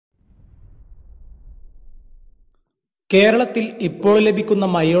കേരളത്തിൽ ഇപ്പോൾ ലഭിക്കുന്ന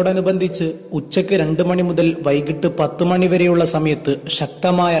മഴയോടനുബന്ധിച്ച് ഉച്ചയ്ക്ക് 2 മണി മുതൽ വൈകിട്ട് 10 മണി വരെയുള്ള സമയത്ത്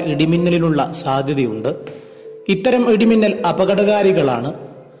ശക്തമായ ഇടിമിന്നലിനുള്ള സാധ്യതയുണ്ട്. ഇത്തരം ഇടിമിന്നൽ അപകടകാരികളാണ്.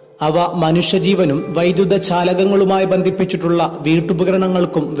 അവ മനുഷ്യജീവനും വൈദ്യുത ചാലകങ്ങളുമായി ബന്ധിപ്പിച്ചിട്ടുള്ള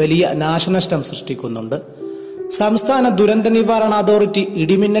വീട്ടുപകരണങ്ങൾക്കും വലിയ നാശനഷ്ടം സൃഷ്ടിക്കുന്നുണ്ട്. സംസ്ഥാന ദുരന്ത നിവാരണ അതോറിറ്റി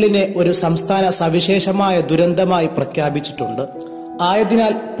ഇടിമിന്നലിനെ ഒരു സംസ്ഥാന സവിശേഷമായ ദുരന്തമായി പ്രഖ്യാപിച്ചിട്ടുണ്ട്.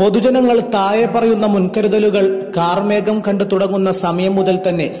 ആയതിനാൽ പൊതുജനങ്ങൾ താഴെ പറയുന്ന മുൻകരുതലുകൾ കാർമേഘം കണ്ടു തുടങ്ങുന്ന സമയം മുതൽ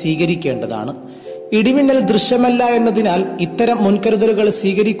തന്നെ സ്വീകരിക്കേണ്ടതാണ്. ഇടിമിന്നൽ ദൃശ്യമല്ല എന്നതിനാൽ ഇത്തരം മുൻകരുതലുകൾ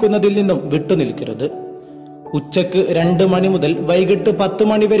സ്വീകരിക്കുന്നതിൽ നിന്നും വിട്ടുനിൽക്കരുത്. ഉച്ചയ്ക്ക് 2 മണി മുതൽ വൈകിട്ട് 10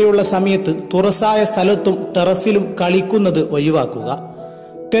 മണി വരെയുള്ള സമയത്ത് തുറസായ സ്ഥലത്തും ടെറസിലും കളിക്കുന്നത് ഒഴിവാക്കുക.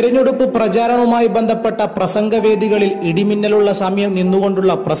 തെരഞ്ഞെടുപ്പ് പ്രചാരണവുമായി ബന്ധപ്പെട്ട പ്രസംഗവേദികളിൽ ഇടിമിന്നലുള്ള സമയം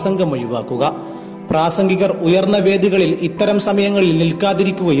നിന്നുകൊണ്ടുള്ള പ്രസംഗം ഒഴിവാക്കുക. പ്രാസംഗികർ ഉയർന്ന വേദികളിൽ ഇത്തരം സമയങ്ങളിൽ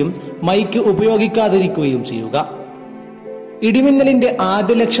നിൽക്കാതിരിക്കുകയും മൈക്ക് ഉപയോഗിക്കാതിരിക്കുകയും ചെയ്യുക. ഇടിമിന്നലിന്റെ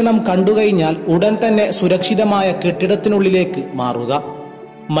ആദ്യ ലക്ഷണം കണ്ടുകഴിഞ്ഞാൽ ഉടൻ തന്നെ സുരക്ഷിതമായ കെട്ടിടത്തിനുള്ളിലേക്ക് മാറുക.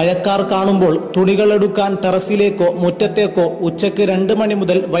 മഴക്കാർ കാണുമ്പോൾ തുണികൾ എടുക്കാൻ ടെറസിലേക്കോ മുറ്റത്തേക്കോ ഉച്ചയ്ക്ക് 2 മണി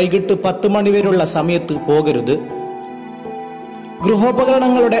മുതൽ വൈകിട്ട് 10 മണി വരെയുള്ള സമയത്ത് പോകരുത്.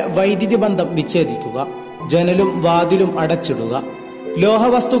 ഗൃഹോപകരണങ്ങളുടെ വൈദ്യുതി ബന്ധം വിച്ഛേദിക്കുക. ജനലും വാതിലും അടച്ചിടുക.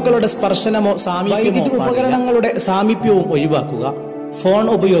 ലോഹവസ്തുക്കളുടെ സ്പർശനമോ വൈദ്യുതി ഉപകരണങ്ങളുടെ സാമീപ്യവും ഒഴിവാക്കുക. ഫോൺ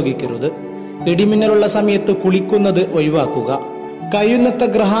ഉപയോഗിക്കരുത്. ഇടിമിന്നലുള്ള സമയത്ത് കുളിക്കുന്നത് ഒഴിവാക്കുക. കഴിയുന്നത്ര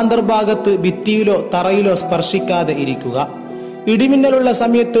ഗൃഹാന്തർഭാഗത്ത് ഭിത്തിയിലോ തറയിലോ സ്പർശിക്കാതെ ഇരിക്കുക. ഇടിമിന്നലുള്ള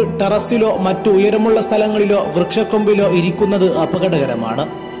സമയത്ത് ടെറസിലോ മറ്റു ഉയരമുള്ള സ്ഥലങ്ങളിലോ വൃക്ഷക്കൊമ്പിലോ ഇരിക്കുന്നത് അപകടകരമാണ്.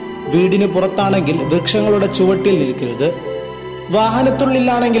 വീടിന് പുറത്താണെങ്കിൽ വൃക്ഷങ്ങളുടെ ചുവട്ടിൽ നിൽക്കരുത്.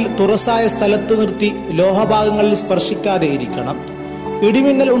 വാഹനത്തുള്ളിലാണെങ്കിൽ തുറസായ സ്ഥലത്ത് നിർത്തി ലോഹഭാഗങ്ങളിൽ സ്പർശിക്കാതെ ഇരിക്കണം.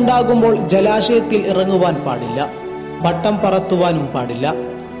 ഇടിമിന്നൽ ഉണ്ടാകുമ്പോൾ ജലാശയത്തിൽ ഇറങ്ങുവാൻ പാടില്ല. പട്ടം പറത്തുവാനും പാടില്ല.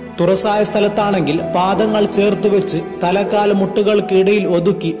 തുറസായ സ്ഥലത്താണെങ്കിൽ പാദങ്ങൾ ചേർത്ത് വെച്ച് തലക്കാൽ മുട്ടുകൾക്കിടയിൽ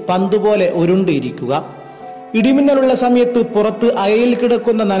ഒതുക്കി പന്തുപോലെ ഉരുണ്ടിരിക്കുക. ഇടിമിന്നലുള്ള സമയത്ത് പുറത്ത് അയയിൽ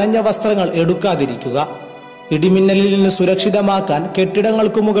കിടക്കുന്ന നനഞ്ഞ വസ്ത്രങ്ങൾ എടുക്കാതിരിക്കുക. ഇടിമിന്നലിൽ നിന്ന് സുരക്ഷിതമാക്കാൻ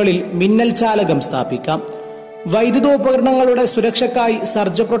കെട്ടിടങ്ങൾക്ക് മുകളിൽ മിന്നൽ ചാലകം സ്ഥാപിക്കാം. വൈദ്യുതോപകരണങ്ങളുടെ സുരക്ഷയ്ക്കായി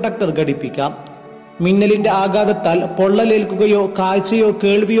സർജ് പ്രൊട്ടക്ടർ ഘടിപ്പിക്കാം. മിന്നലിന്റെ ആഘാതത്താൽ പൊള്ളലേൽക്കുകയോ കാഴ്ചയോ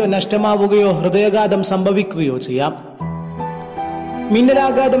കേൾവിയോ നഷ്ടമാവുകയോ ഹൃദയാഘാതം സംഭവിക്കുകയോ ചെയ്യാം.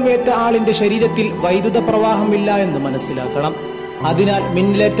 മിന്നലാഘാതം ഏറ്റ ആളിന്റെ ശരീരത്തിൽ വൈദ്യുത പ്രവാഹമില്ല എന്ന് മനസ്സിലാക്കണം. അതിനാൽ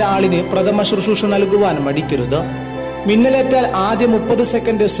മിന്നലേറ്റ ആളിന് പ്രഥമ ശുശ്രൂഷ നൽകുവാൻ മടിക്കരുത്. മിന്നലേറ്റാൽ ആദ്യ 30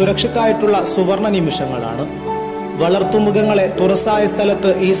 സെക്കൻഡ് സുരക്ഷയ്ക്കായിട്ടുള്ള സുവർണ നിമിഷങ്ങളാണ്. വളർത്തുമൃഗങ്ങളെ തുറസായ സ്ഥലത്ത്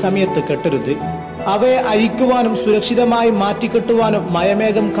ഈ സമയത്ത് കെട്ടരുത്. അവയെ അഴിക്കുവാനും സുരക്ഷിതമായി മാറ്റിക്കെട്ടുവാനും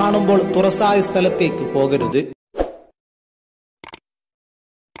മഴമേഘം കാണുമ്പോൾ തുറസായ സ്ഥലത്തേക്ക് പോകരുത്.